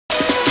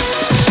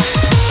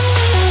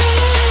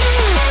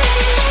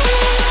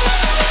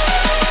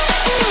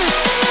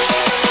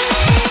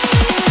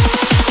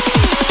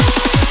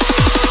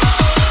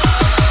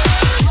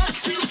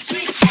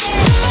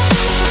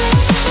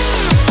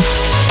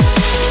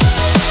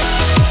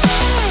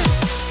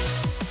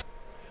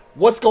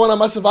What's going on,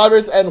 my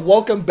survivors, and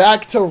welcome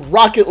back to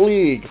Rocket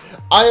League.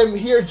 I am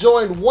here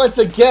joined once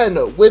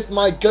again with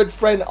my good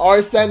friend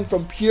RSand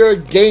from Pure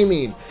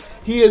Gaming.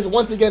 He has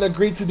once again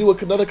agreed to do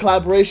another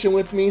collaboration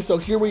with me, so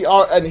here we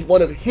are at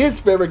one of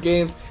his favorite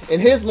games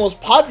and his most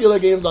popular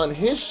games on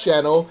his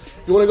channel.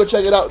 If you want to go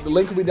check it out, the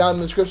link will be down in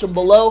the description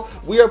below.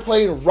 We are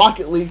playing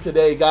Rocket League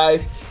today,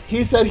 guys.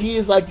 He said he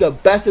is like the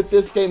best at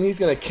this game. He's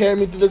going to carry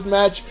me through this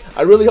match.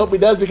 I really hope he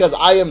does because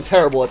I am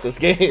terrible at this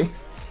game.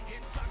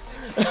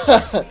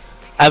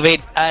 I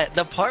mean,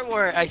 the part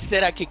where I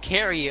said I could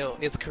carry you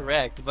is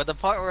correct, but the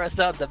part where I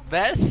sound the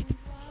best,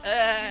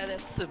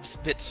 that's a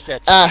bit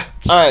stretched.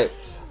 Alright.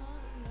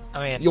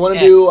 I mean, you want to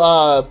do, you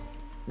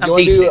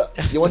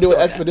want to do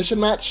an expedition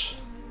match?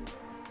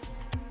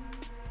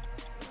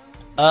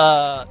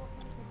 Yeah.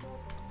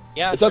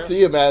 It's up to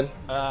you, man.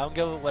 I'll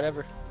go with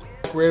whatever.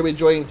 We're gonna be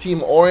joining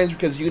Team Orange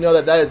because you know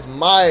that is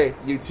my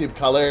YouTube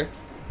color.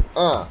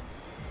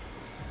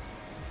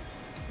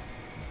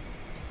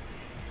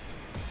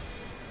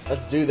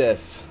 Let's do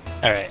this.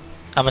 Alright,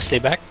 I'm gonna stay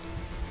back.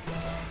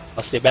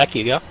 I'll stay back,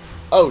 you go.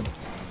 Oh.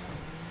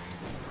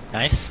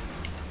 Nice.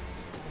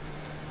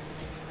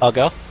 I'll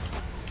go.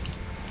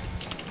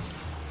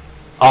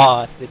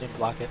 Oh, they didn't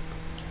block it.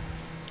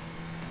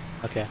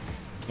 Okay, I'm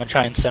gonna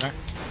try and center.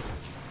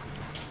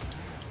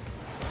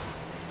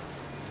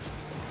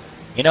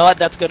 You know what?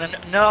 That's gonna.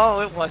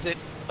 No, it wasn't.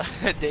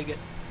 Dig it.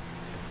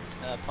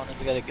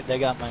 Opponents they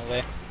got my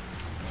way.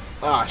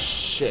 Ah,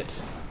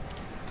 shit.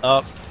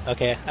 Oh,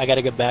 okay. I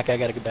gotta get back.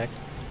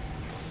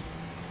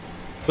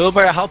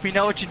 Boomer, I hope you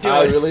know what you're doing.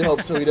 I really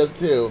hope so. He does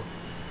too.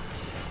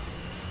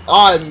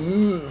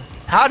 Oh,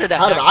 how did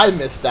I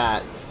miss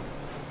that?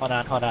 Hold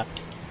on.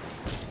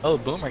 Oh,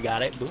 Boomer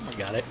got it.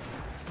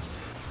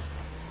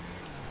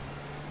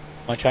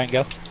 Wanna try and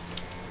go?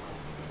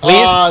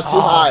 Please? Too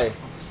high.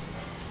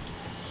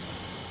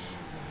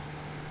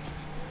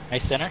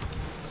 Nice center.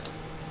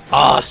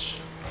 Dang it.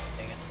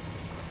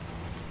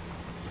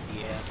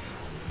 Yeah.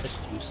 That's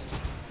juice.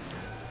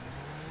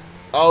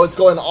 Oh, it's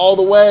going all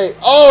the way.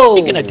 Oh!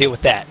 What you gonna do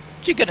with that?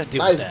 What you gonna do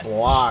with that? Nice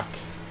block.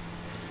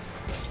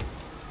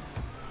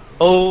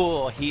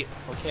 Oh, okay.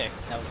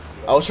 That was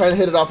I was trying to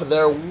hit it off of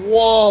their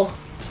wall.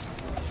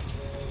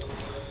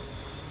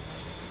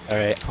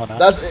 Alright, hold on.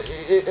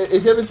 That's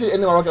if you haven't seen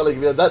any of my Rocket League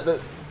videos,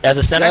 that's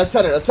a center? Yeah,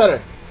 that's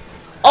center.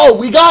 Oh,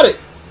 we got it!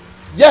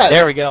 Yes!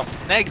 There we go.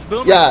 Next,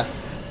 Boomer. Yeah.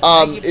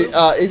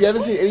 If you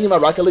haven't seen any of my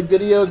Rocket League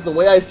videos, the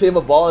way I save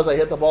a ball is I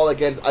hit the ball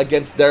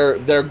against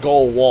their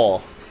goal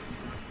wall.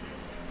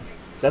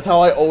 That's how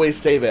I always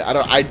save it.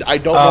 I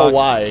don't know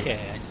why. Okay,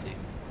 I see.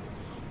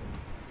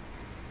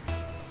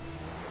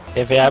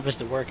 If it happens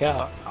to work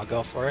out, I'll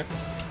go for it.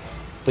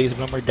 Please,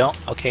 Boomer, don't.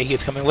 Okay,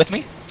 he's coming with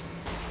me.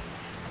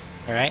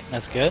 Alright,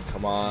 that's good.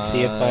 Come on.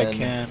 See if I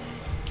can.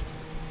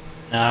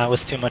 Nah, it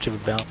was too much of a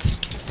bounce.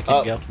 I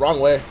couldn't go.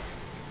 Wrong way.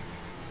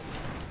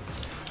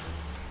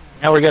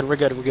 Now we're good.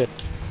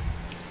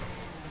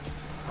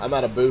 I'm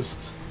out of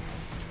boost.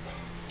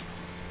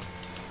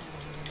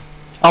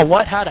 Oh,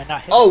 what? How did I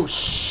not hit? Oh,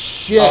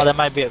 shit. Oh, that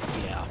might be a...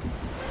 Yeah.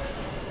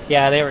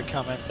 Yeah, they were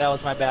coming. That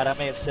was my bad. I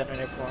may have centered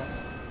it for him.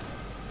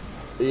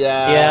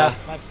 Yeah. Yeah,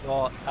 my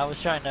fault. I was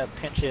trying to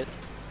pinch it.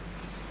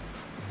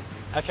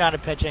 I was trying to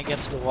pinch it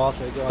against the wall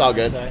so it goes. It's all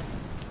good. Side.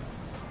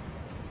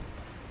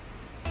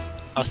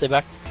 I'll stay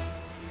back.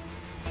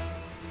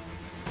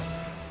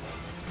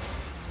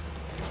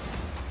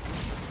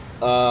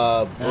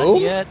 Boom?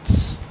 Not yet.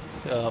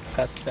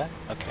 Pass it back.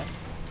 Okay.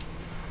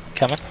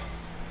 Coming.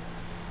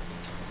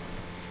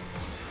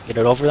 Get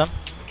it over them.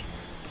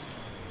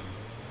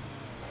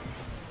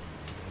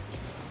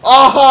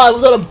 Oh, I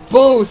was at a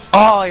boost! Oh,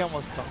 I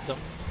almost dumped him.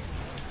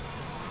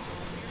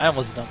 I'm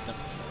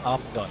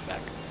going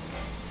back.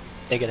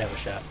 They could have a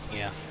shot.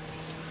 Yeah.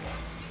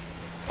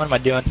 What am I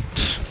doing?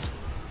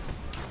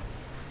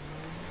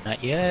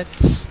 Not yet.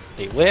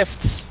 They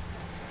whiffed.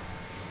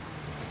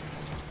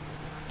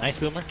 Nice,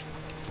 Boomer.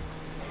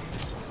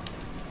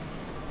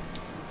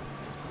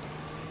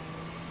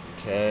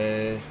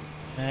 Okay.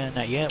 And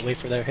not yet. Wait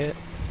for their hit.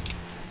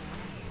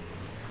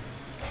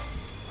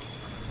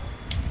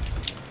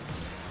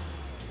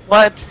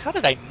 What? How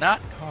did I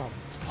not come?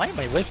 Why am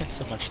I whiffing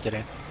so much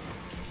today?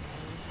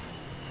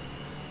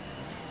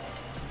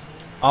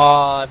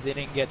 Oh, they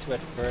didn't get to it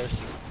first.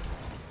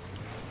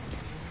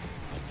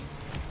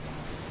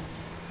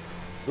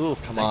 Ooh,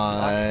 Come nice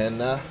on.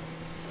 block.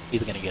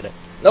 He's gonna get it.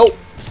 Nope.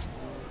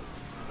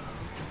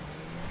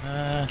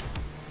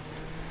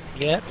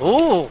 Yeah.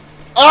 Ooh.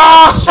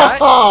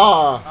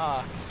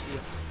 Ah!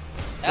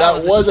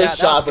 That was a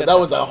shot, but good. that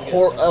was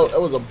that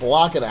was a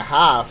block and a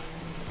half.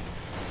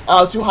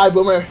 Oh, too high,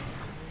 Boomer.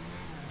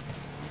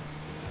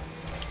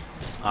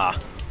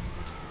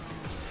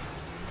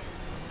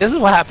 This is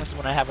what happens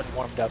when I haven't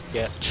warmed up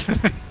yet.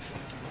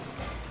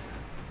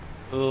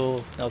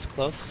 Ooh, that was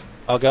close.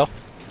 I'll go.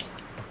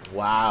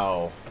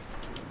 Wow.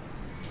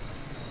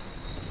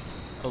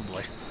 Oh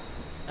boy.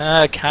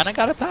 Kinda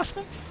got it past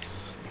him.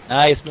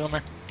 Nice,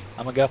 Boomer.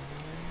 I'm gonna go.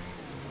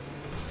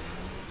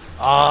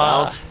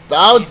 Bounce,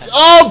 bounce.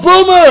 Oh,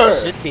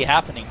 Boomer! Should be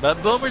happening,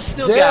 but Boomer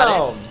still Damn.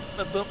 got it.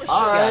 But Boomer still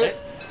got it.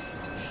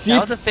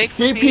 That was a fake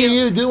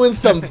CPU doing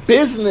some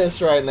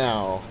business right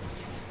now.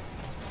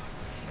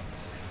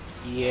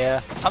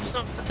 Yeah, I'm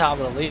still at the top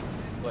of the league,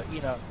 but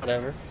you know,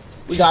 whatever.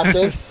 We got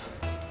this.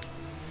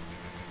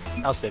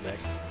 I'll stay back.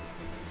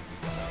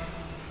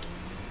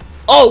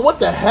 Oh, what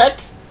the heck?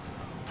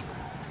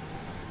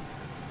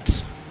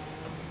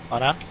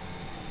 Hold on.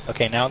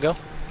 Okay, now go.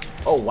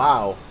 Oh,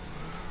 wow.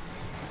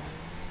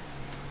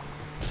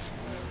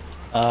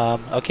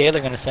 Okay,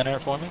 they're gonna center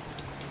it for me.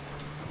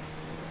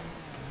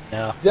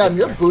 No. Damn,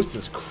 your boost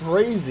is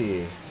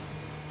crazy.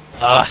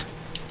 I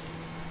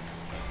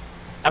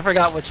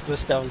forgot which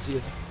boost I was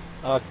using.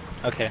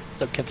 Okay.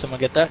 So can someone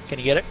get that? Can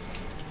you get it?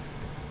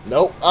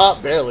 Nope.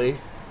 Barely.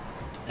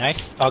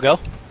 Nice. I'll go.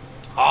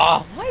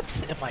 Oh, what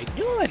am I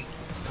doing?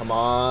 Come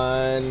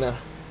on.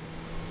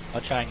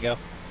 I'll try and go.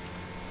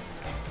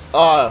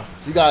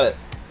 You got it.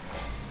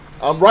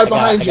 I'm right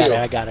behind you.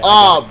 I got it.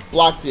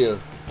 Blocked you.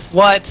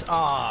 What?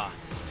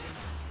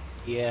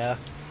 Yeah,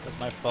 that's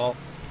my fault.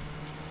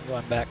 I'm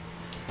going back.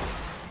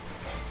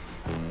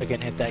 I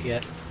can't hit that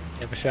yet. You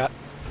have a shot?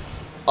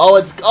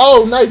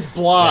 Oh, nice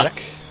block.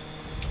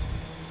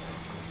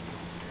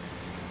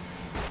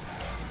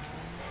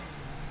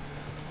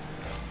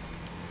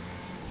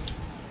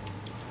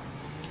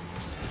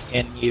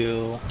 And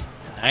you...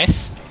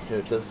 Nice. Hit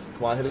it this.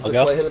 Come on, hit it I'll this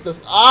go. way, hit it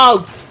this.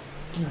 Oh!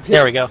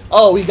 There we go.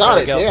 Oh, we got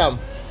There it. we go. Damn.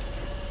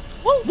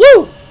 Woo!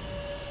 Woo!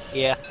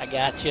 Yeah, I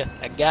got you.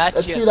 I got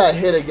you. Let's see that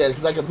hit again,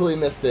 because I completely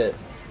missed it.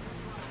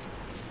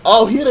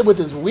 Oh, he hit it with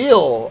his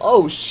wheel.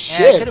 Oh, shit.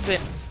 Yeah, it could have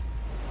been...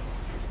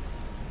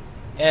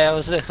 Yeah, it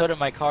was the hood of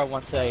my car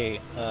once I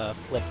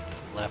flipped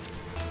left.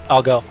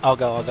 I'll go.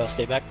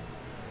 Stay back.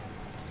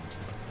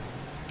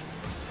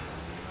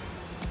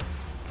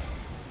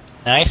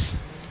 Nice.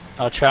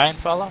 I'll try and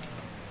follow.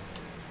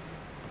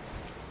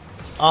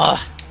 What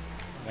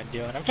am I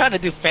doing? I'm trying to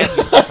do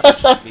fancy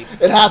stuff.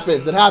 It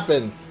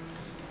happens.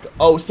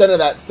 Oh, center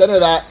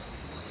that.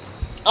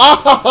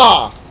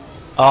 Ah!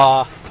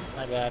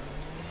 My bad.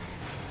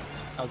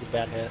 That was a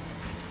bad hit.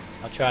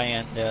 I'll try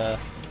and,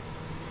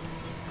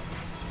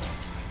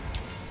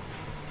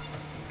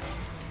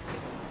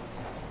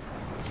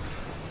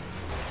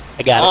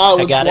 I got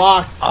it. I got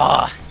blocked.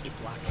 it. He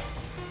blocked.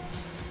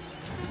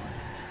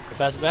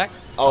 Pass it back?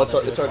 Oh, it's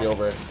already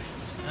over.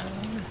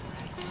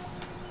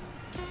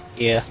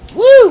 Yeah.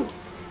 Woo!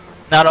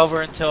 Not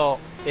over until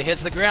it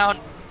hits the ground.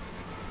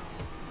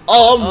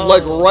 Oh, I'm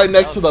like right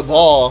next to the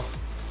ball.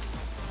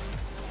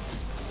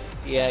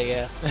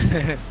 Yeah.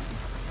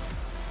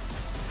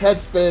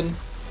 Head spin.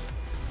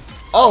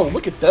 Oh,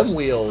 look at them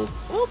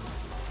wheels. Whoop.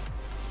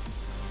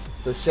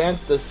 The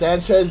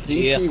Sanchez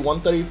DC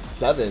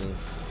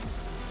 137s.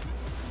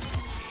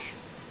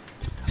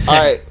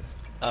 Alright.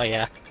 Oh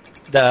yeah.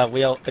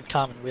 The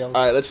common wheel.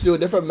 Alright, let's do a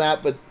different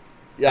map, but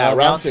yeah,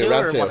 round two.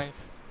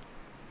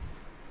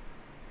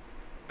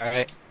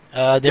 Alright.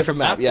 Different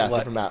map? Yeah,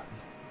 different map.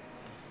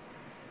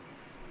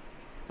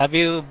 Have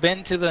you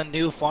been to the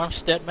new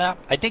Farmstead map?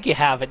 I think you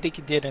have. I think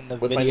you did in the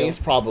With video. my niece,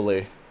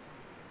 probably.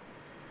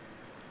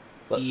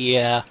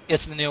 Yeah,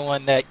 it's the new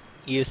one that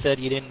you said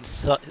you didn't.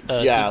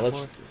 Yeah,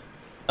 let's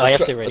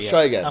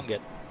try again. I'm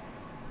good.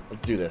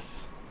 Let's do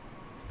this.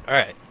 All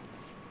right.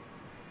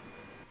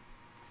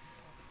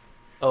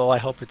 Oh, I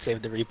hope it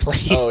saved the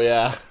replay. Oh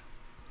yeah.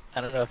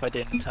 I don't know if I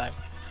did in time.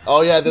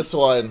 Oh yeah, this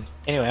one.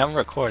 Anyway, I'm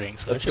recording,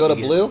 so let's go to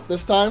blue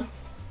this time.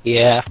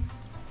 Yeah.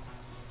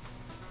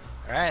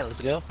 All right,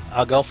 let's go.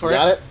 I'll go for it.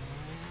 Got it.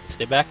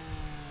 Stay back.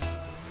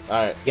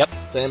 All right. Yep.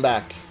 Staying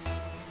back.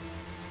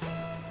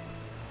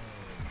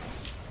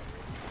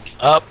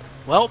 Up.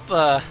 Well,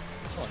 oh,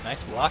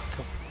 nice block.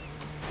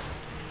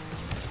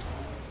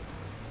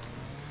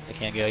 I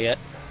can't go yet.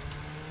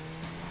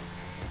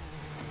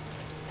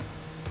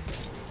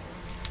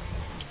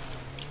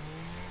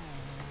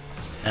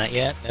 Not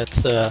yet.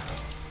 That's Oh,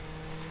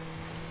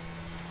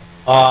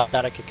 I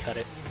thought I could cut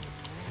it.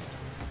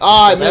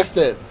 Oh, I missed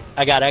it.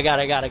 I got it.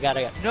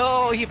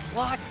 No, he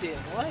blocked it.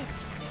 What?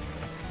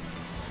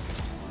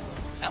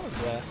 That was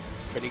a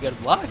pretty good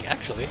block,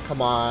 actually.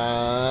 Come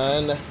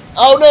on.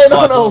 Oh,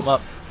 no.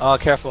 Up. Oh,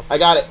 careful. I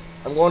got it.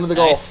 I'm going to the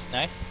goal.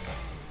 Nice.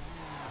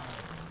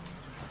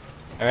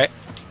 All right.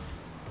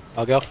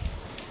 I'll go.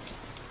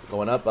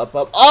 Going up.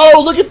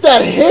 Oh, look at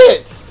that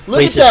hit.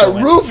 Look at that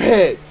roof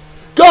hit.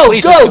 Go.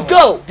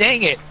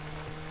 Dang it.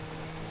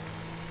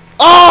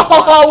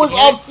 Oh, it was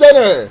off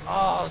center.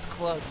 Oh, it was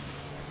close.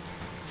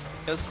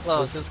 It was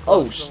close.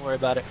 Oh, don't worry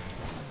about it.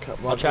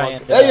 I'll try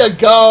and, there you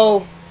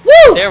go.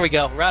 Woo! There we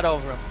go. Right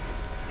over him.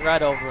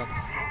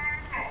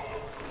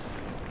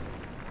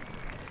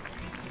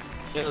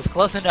 It was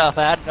close enough.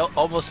 I had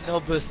almost no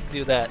boost to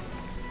do that.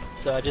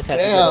 So I just had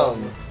to go.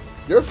 Damn.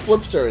 Your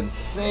flips are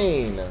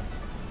insane.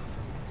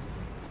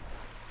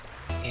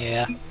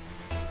 Yeah.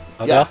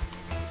 Yeah. Go.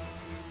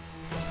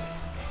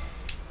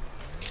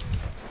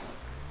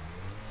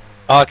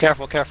 Oh,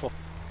 careful.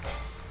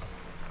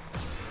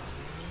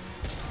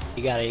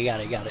 You got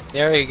it.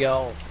 There you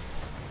go.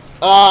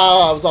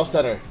 Ah, I was off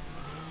center.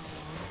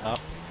 Oh,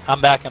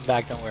 I'm back,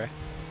 don't worry.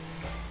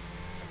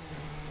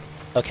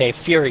 Okay,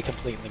 Fury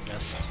completely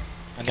missed.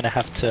 I'm gonna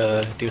have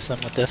to do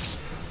something with this.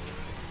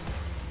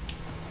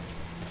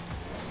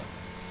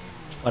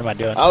 What am I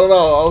doing? I don't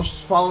know. I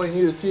was following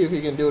you to see if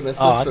you can do an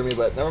assist for me,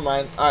 but never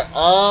mind. Alright,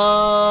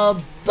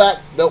 back.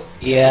 Nope.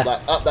 Yeah.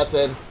 Oh, that's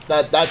in.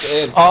 That's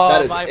in. Oh,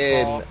 that is my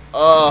in. fault.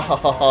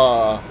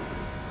 Oh.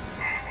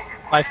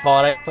 My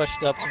fault, I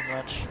pushed up too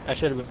much. I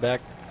should have been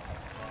back.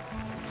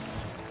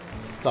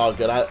 It's all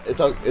good. It's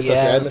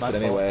okay. I missed it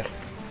anyway.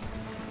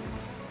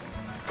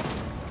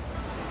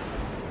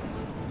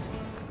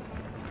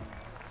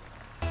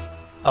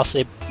 I'll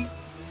say.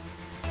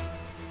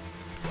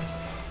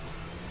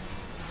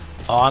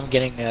 Oh, I'm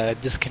getting a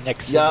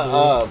disconnect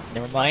signal. Yeah.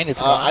 Never mind. It's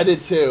gone. I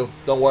did too.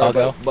 Don't worry. I'll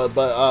go.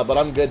 But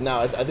I'm good now.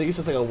 I think it's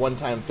just like a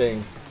one-time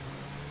thing.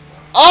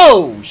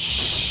 Oh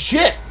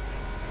shit!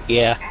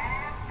 Yeah.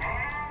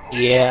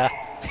 Yeah.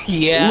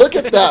 Yeah. Look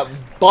at that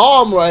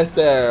bomb right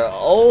there.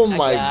 Oh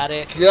my god.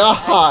 I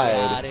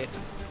got it.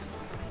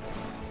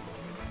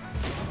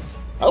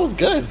 That was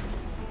good.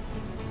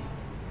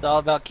 It's all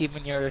about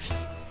keeping your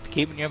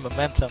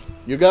momentum.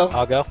 You go.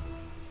 I'll go.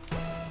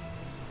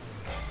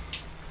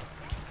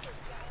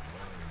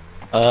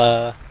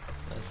 Let's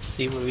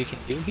see what we can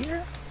do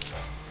here.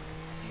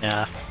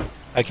 Nah,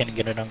 I can't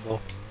get it on goal.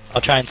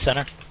 I'll try and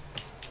center.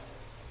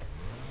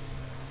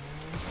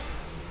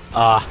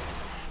 Ah.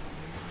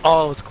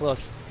 Oh, it was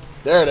close.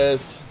 There it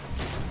is.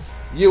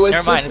 You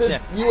Never mind, it's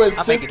assisted. in. You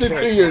assisted sure.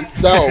 to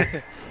yourself.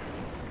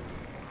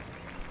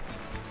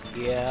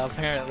 Yeah,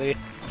 apparently.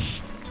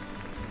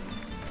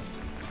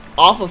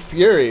 Off of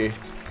Fury.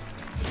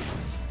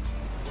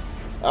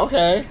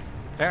 Okay.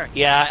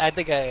 Yeah, I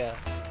think I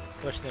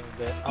pushed him a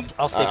bit.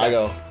 I'll stay back. I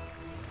go.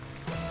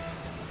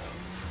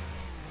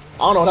 I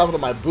don't know what happened to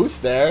my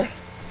boost there.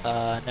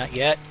 Not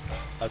yet.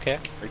 Okay,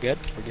 we're good.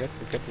 We're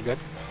good.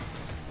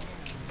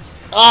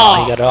 Oh,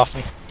 Oh, he got it off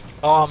me.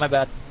 Oh, my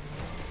bad.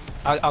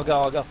 I'll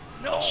go.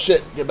 No.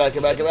 Shit! Get back!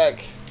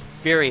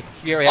 Fury.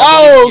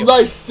 Oh,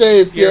 nice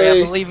save, Fury,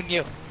 Fury. I believe in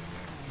you.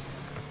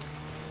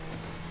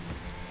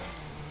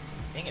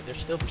 Dang it, they're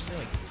still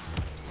pursuing.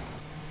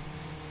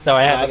 So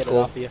I have to get it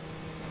off of you.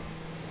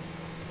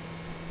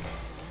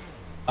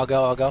 I'll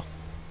go.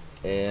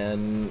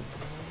 And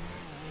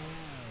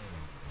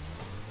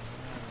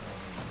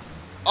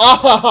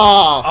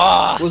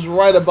ah, was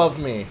right above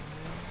me.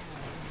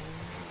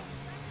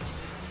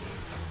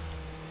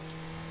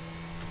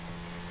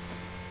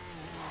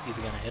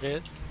 Either gonna hit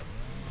it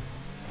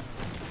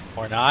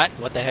or not.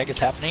 What the heck is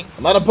happening?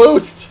 I'm out of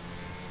boost.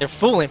 They're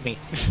fooling me.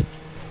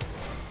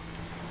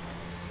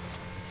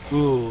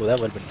 Ooh, that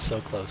would have been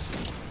so close.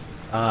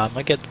 I'm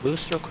gonna get the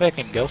boost real quick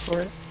and go for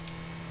it.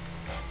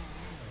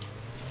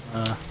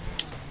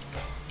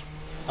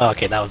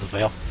 Okay, that was a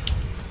fail.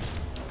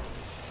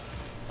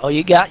 Oh,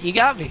 you got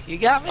me.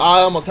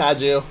 I almost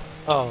had you.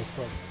 Oh, it was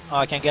close. Oh,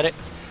 I can't get it.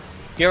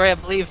 Fury, I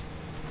believe.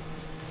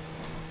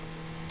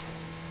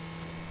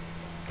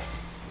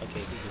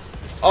 Okay.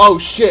 Oh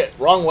shit!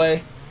 Wrong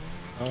way.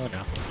 Oh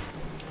no.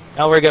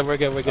 No, we're good.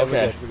 Okay.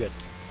 We're good.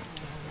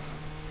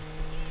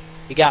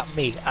 He got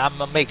me. I'm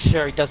gonna make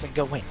sure he doesn't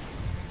go in.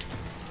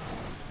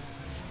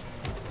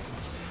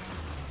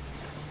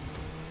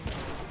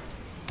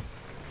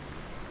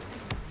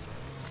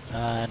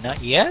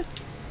 Not yet.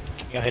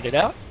 You gonna hit it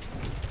out?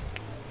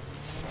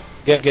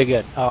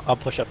 Good. I'll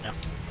push up now.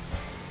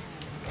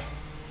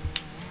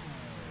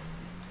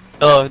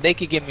 Oh, they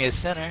could give me a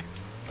center.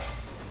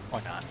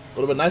 Or not.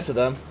 Would have been nice of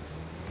them.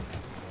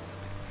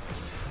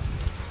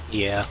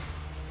 Yeah.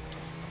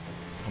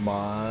 Come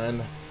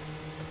on.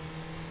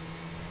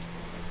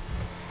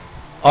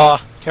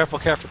 Oh, careful.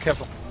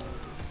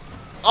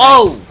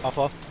 Oh! Off.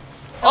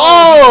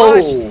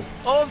 Oh!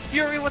 Oh,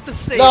 Fury with the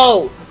save.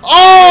 No!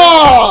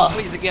 Oh!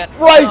 Please again.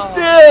 Right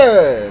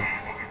there!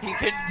 He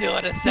couldn't do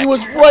it a second He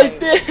was time. right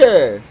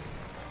there!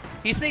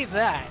 He saved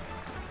that.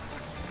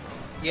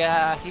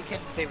 Yeah, he can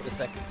save it a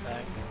second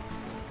time.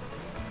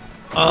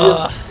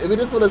 If he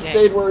just would have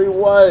stayed where he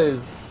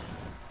was.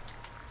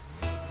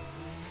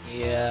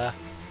 Yeah.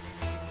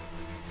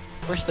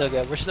 We're still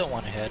good. We're still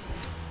one ahead.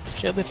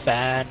 Should be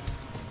fine.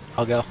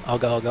 I'll go.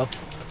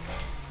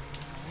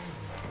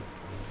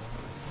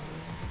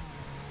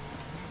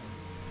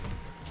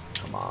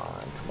 Come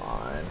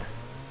on.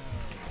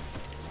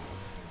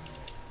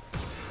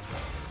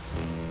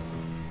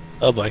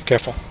 Oh boy,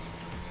 careful.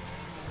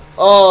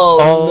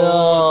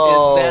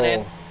 Oh, is that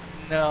it?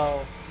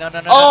 No.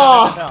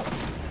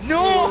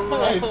 No!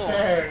 Right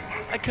there.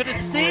 I could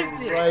have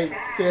saved it. Right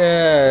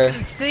there. I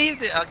could have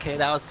saved it. Okay,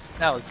 that was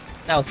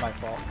my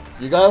fault.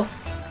 You go?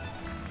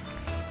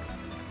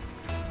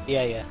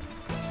 Yeah.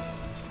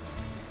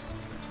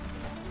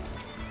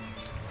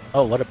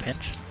 Oh, what a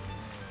pinch.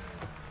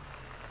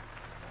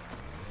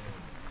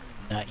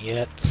 Not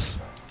yet.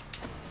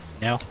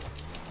 No.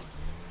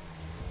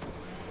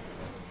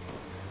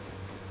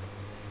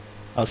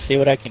 I'll see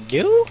what I can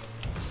do.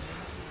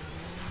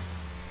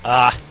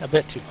 Ah, a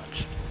bit too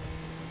much.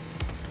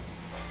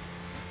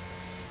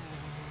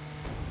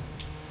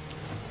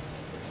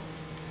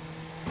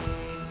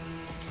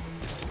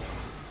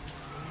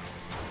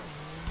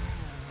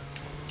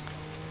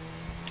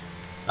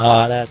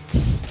 That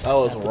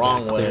was the that's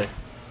wrong back way. clear.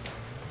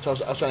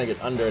 So I was trying to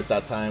get under at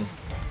that time.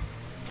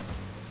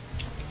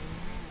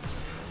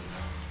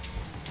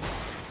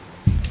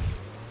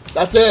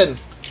 That's in.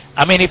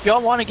 I mean, if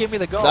y'all want to give me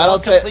the go,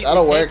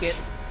 That'll work. It.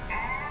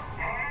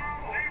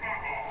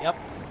 Yep.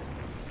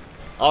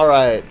 All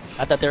right.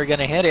 I thought they were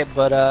gonna hit it,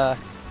 but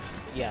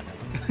yeah.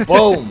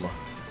 Boom.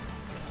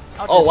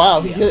 Oh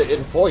wow, he yeah. hit it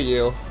in for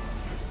you.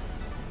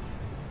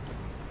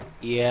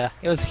 Yeah,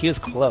 he was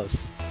close.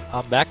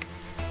 I'm back.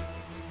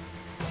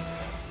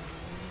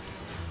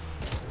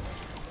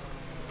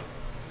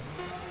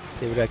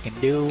 See what I can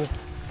do.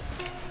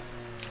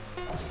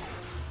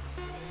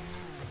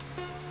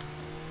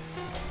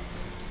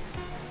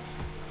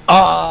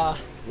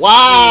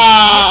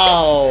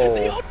 Wow!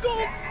 They own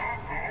goal.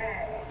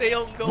 They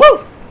own goal.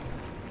 Woo!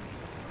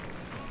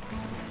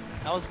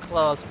 That was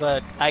close,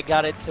 but I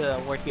got it to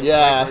where he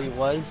Yeah. was, where he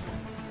was.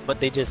 But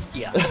they just,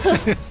 yeah.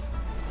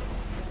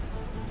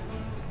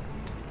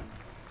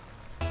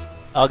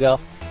 I'll go.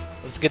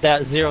 Let's get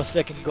that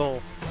 0-second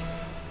goal.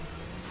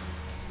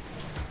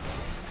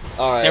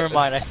 All right. Never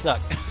mind, I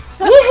suck.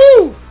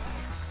 Woohoo!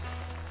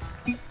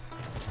 There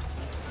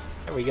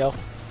we go.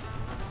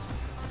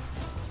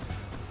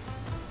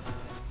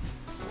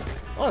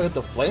 Oh, I got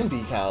the flame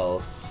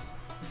decals.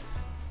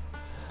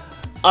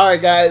 All right,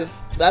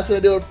 guys, that's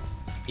gonna do it.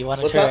 You want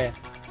to What's try? up?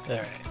 All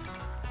right.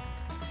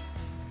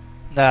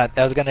 Nah,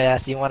 I was gonna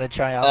ask. You want to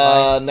try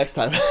out? Next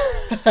time.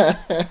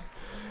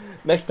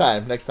 Next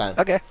time.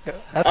 Okay. That's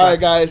All fine. right,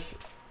 guys.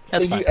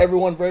 That's Thank you fine.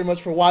 everyone very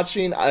much for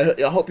watching. I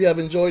hope you have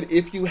enjoyed.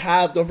 If you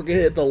have, don't forget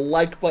to hit the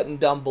like button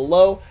down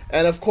below.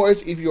 And of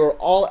course, if you're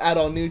all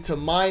add-on new to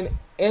mine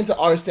and to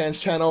RSand's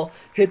channel,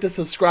 hit the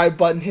subscribe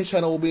button. His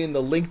channel will be in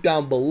the link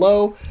down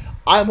below.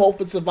 I'm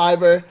Hopeful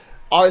Survivor,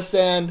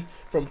 RSand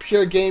from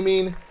Pure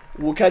Gaming.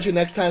 We'll catch you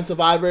next time,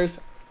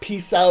 survivors.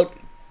 Peace out.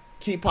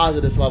 Keep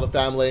positive, Survivor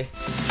family.